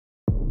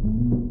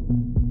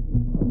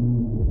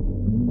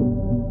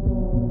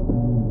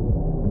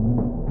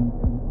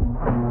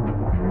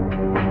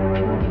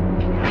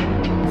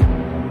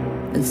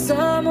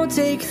will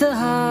take the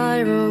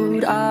high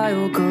road, I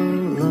will go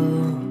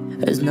low.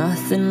 There's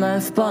nothing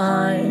left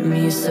behind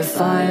me, set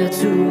fire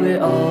to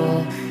it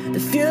all. The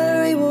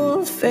fury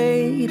will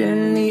fade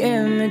and the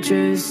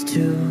images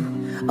too.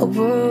 A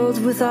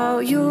world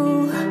without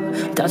you,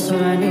 that's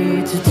what I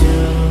need to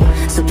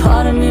do. So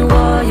pardon me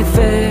while you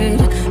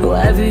fade,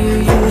 whoever you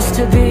used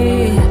to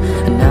be.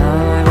 And now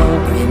I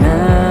won't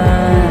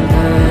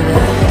remember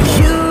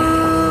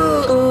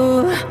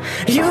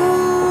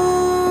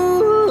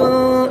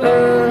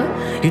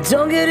you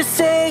don't get to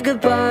say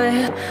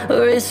goodbye,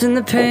 erasing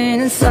the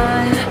pain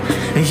inside.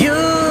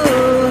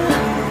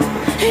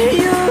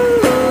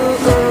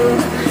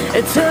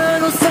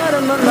 Eternal side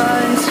of my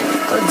mind,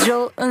 a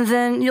jolt and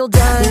then you'll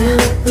die.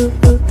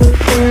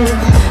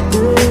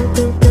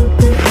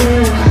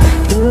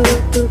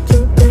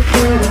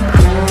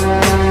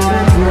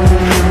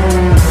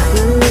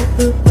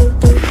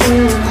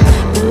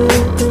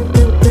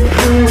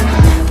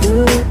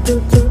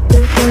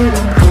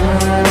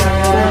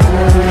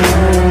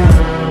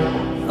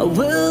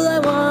 Will I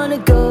wanna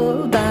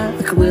go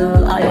back?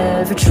 Will I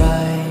ever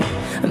try?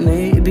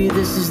 Maybe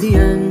this is the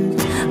end,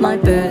 my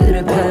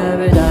better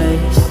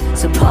paradise.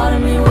 So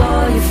pardon me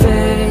while you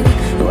fade,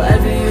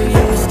 whoever you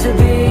used to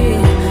be.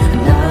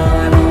 Now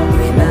I won't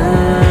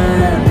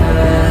remember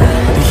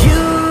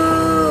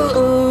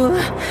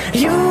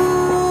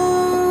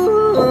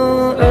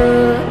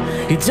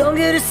you don't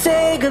get to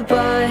say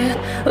goodbye,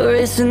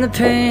 erasing the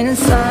pain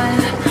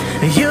inside.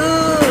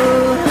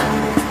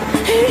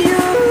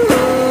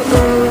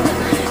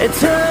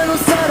 Eternal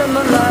side of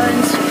my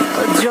mind,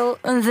 a jolt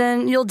and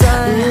then you'll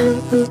die.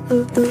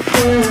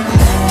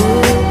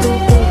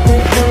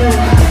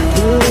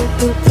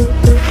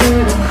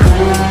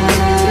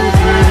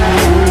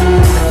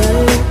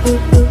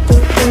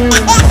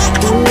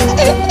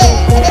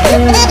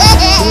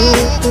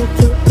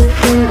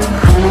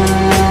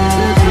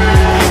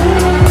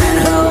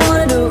 I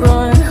wanted to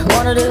run,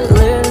 wanted to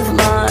live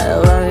my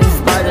life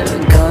by the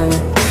gun.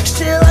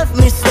 She left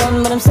me stunned,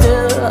 but I'm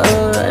still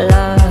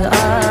alive.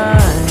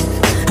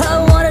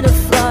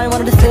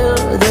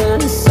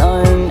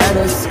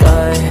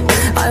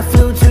 I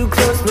flew too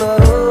close, but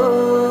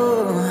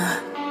oh,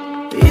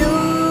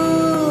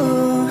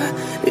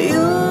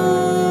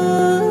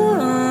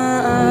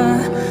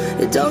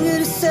 you don't get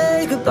to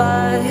say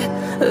goodbye,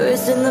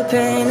 erasing the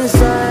pain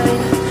inside.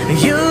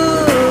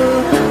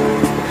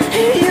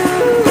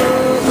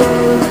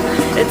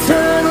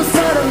 Eternal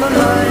side of my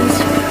mind,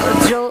 a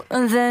jolt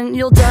and then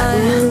you'll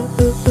die.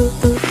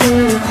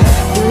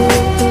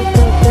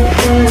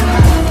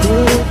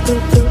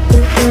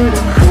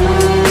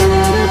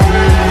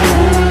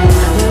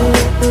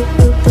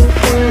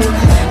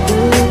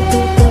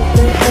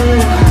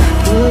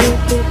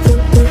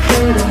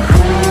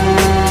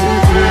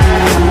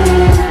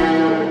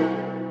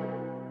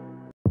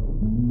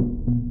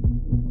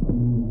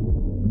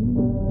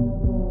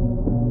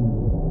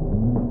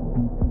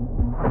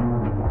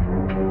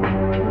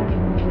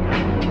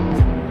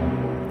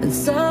 And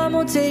some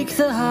will take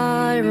the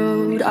high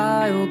road,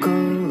 I will go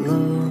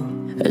low.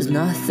 There's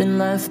nothing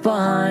left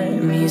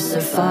behind me,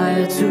 set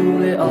fire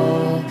to it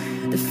all.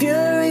 The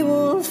fury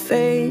will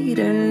fade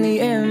and the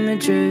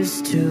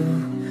images too.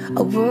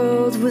 A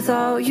world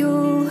without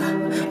you,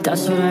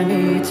 that's what I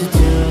need to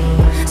do.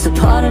 So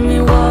pardon me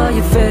while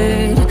you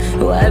fade,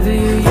 whoever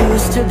you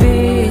used to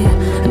be.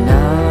 And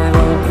now I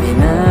won't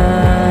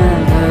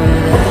remember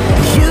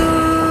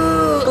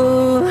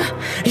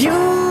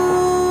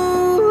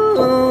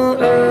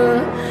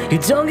you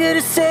don't get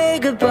to say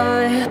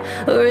goodbye,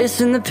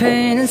 erasing the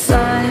pain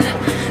inside.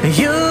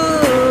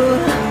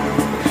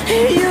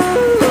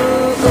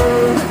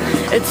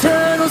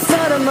 Eternal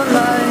side of my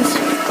mind,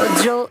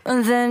 a jolt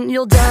and then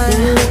you'll die.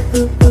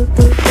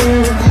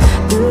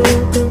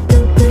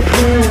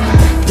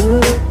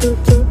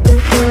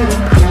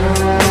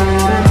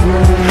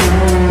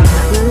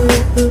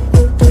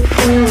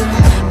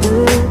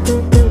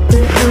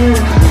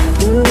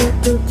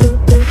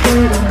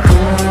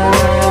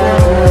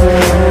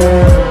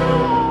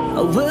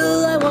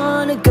 Will I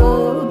wanna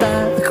go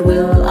back?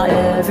 Will I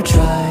ever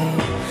try?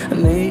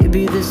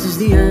 Maybe this is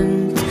the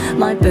end,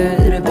 my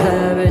better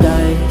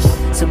paradise.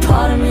 So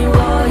pardon me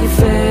while you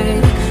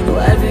fade,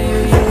 whoever you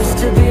used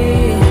to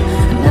be.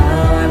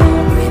 Now I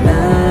won't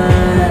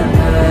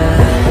remember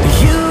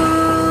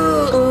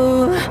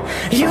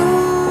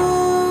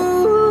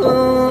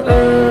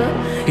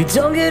you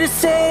don't get to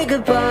say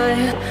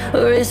goodbye,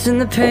 erasing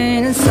the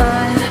pain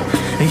inside.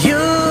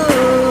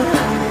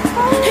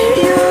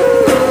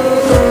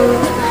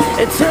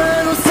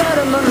 Eternal side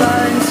of my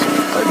mind,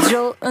 a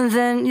jolt and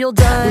then you'll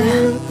die.